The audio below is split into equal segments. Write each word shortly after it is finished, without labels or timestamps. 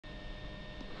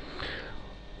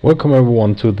Welcome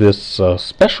everyone to this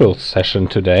special session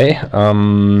today.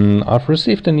 I've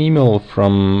received an email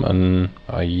from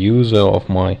a user of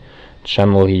my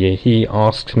channel here. He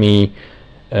asked me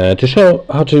to show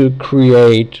how to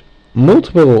create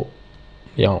multiple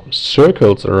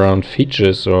circles around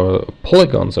features or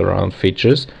polygons around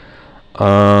features.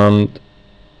 And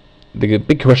the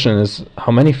big question is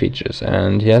how many features,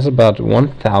 and he has about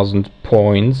 1000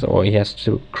 points, or he has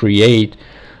to create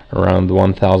around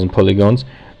 1000 polygons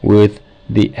with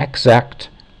the exact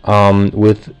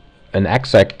with an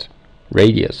exact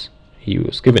radius he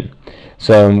was given.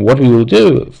 So what we will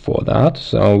do for that,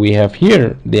 so we have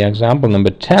here the example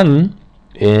number 10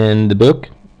 in the book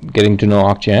Getting to Know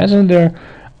ArcGIS, and there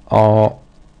are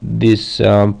these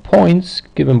points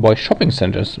given by shopping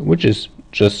centers, which is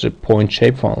just a point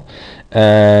shapefile.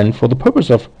 And for the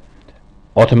purpose of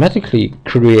automatically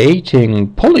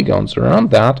creating polygons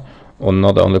around that, or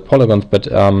not only polygons but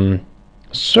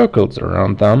circles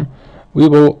around them, we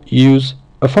will use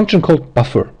a function called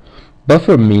buffer.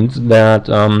 Buffer means that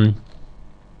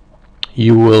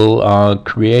you will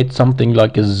create something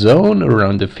like a zone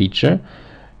around a feature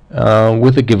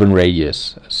with a given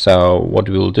radius. So what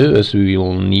we will do is we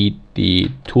will need the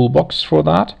toolbox for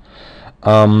that,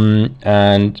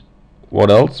 and what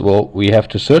else? Well, we have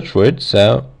to search for it,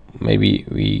 so maybe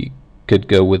we could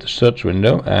go with the search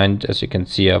window, and as you can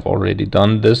see, I've already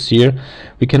done this here.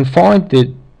 We can find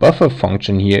the buffer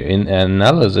function here in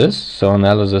analysis, so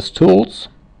analysis tools,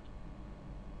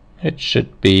 it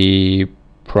should be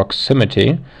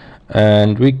proximity,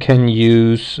 and we can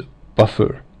use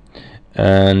buffer.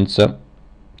 And so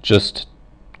just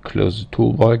close the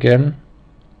toolbar again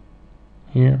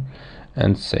here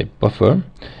and say buffer.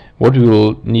 What we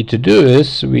will need to do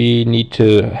is we need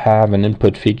to have an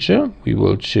input feature. We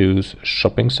will choose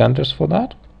shopping centers for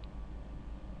that.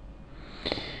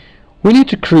 We need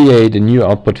to create a new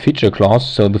output feature class,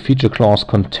 so the feature class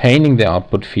containing the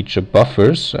output feature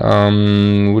buffers,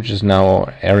 which is now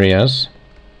areas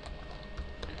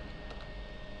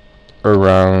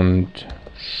around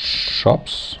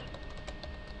shops.shp,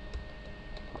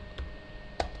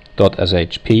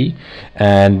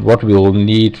 and what we will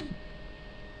need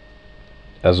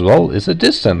as well is a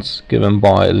distance given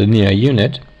by a linear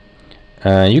unit.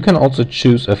 You can also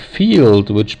choose a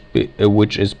field which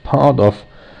is part of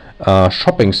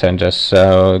shopping centers.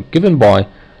 So given by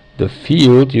the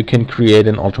field, you can create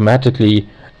an automatically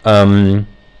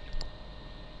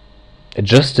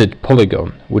adjusted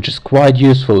polygon, which is quite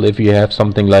useful if you have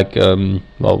something like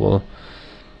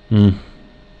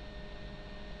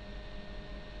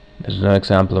there's no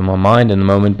example in my mind in the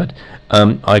moment, but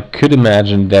I could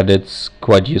imagine that it's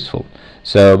quite useful.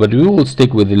 So, but we will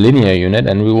stick with the linear unit,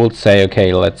 and we will say,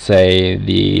 okay, let's say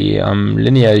the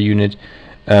linear unit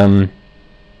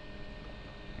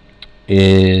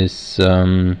is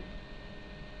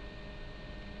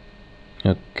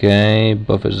okay,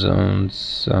 buffer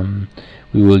zones,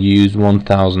 we will use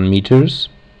 1000 meters.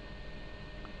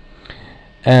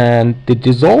 And the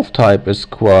dissolve type is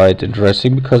quite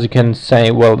interesting, because you can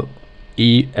say, well,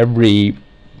 every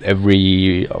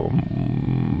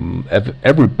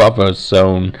buffer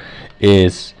zone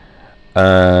is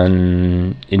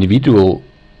an individual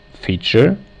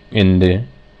feature in the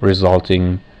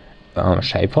resulting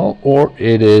shapefile, or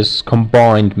it is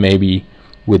combined maybe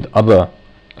with other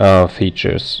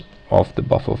features of the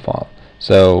buffer file.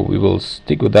 So we will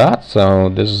stick with that. So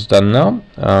this is done now.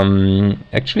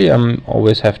 Actually, I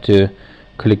always have to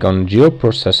click on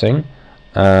geoprocessing,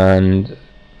 and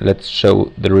let's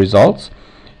show the results.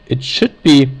 It should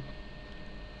be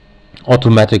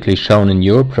automatically shown in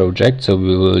your project. So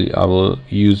I will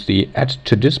use the add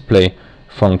to display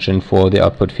function for the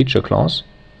output feature class,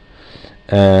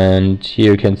 and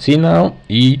here you can see now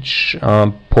each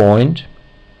point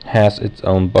has its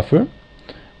own buffer.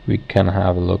 We can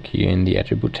have a look here in the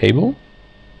attribute table.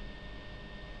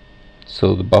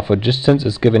 So the buffer distance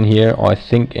is given here, I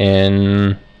think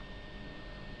in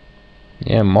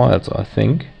miles, I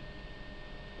think,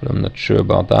 but I'm not sure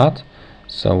about that.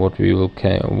 So what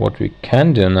we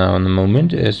can do now in a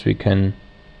moment is we can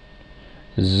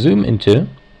zoom into.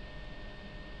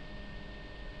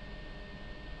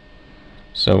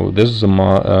 So this is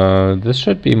this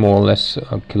should be more or less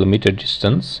a kilometer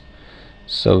distance.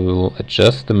 So we will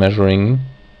adjust the measuring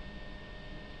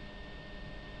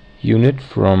unit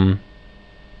from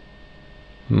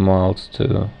miles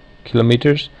to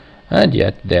kilometers, and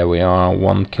yet there we are,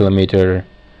 1 kilometer,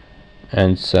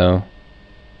 and so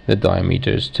the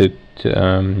diameter is 2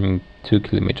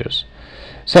 kilometers.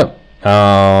 So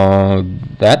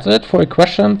that's it for a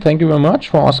question. Thank you very much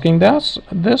for asking this.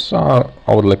 I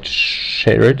would like to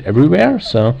share it everywhere,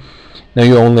 so Now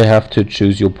you only have to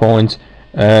choose your points,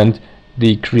 and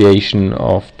the creation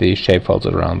of the shapefiles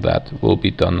around that will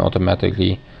be done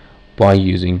automatically by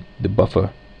using the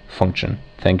buffer function.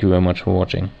 Thank you very much for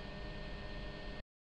watching.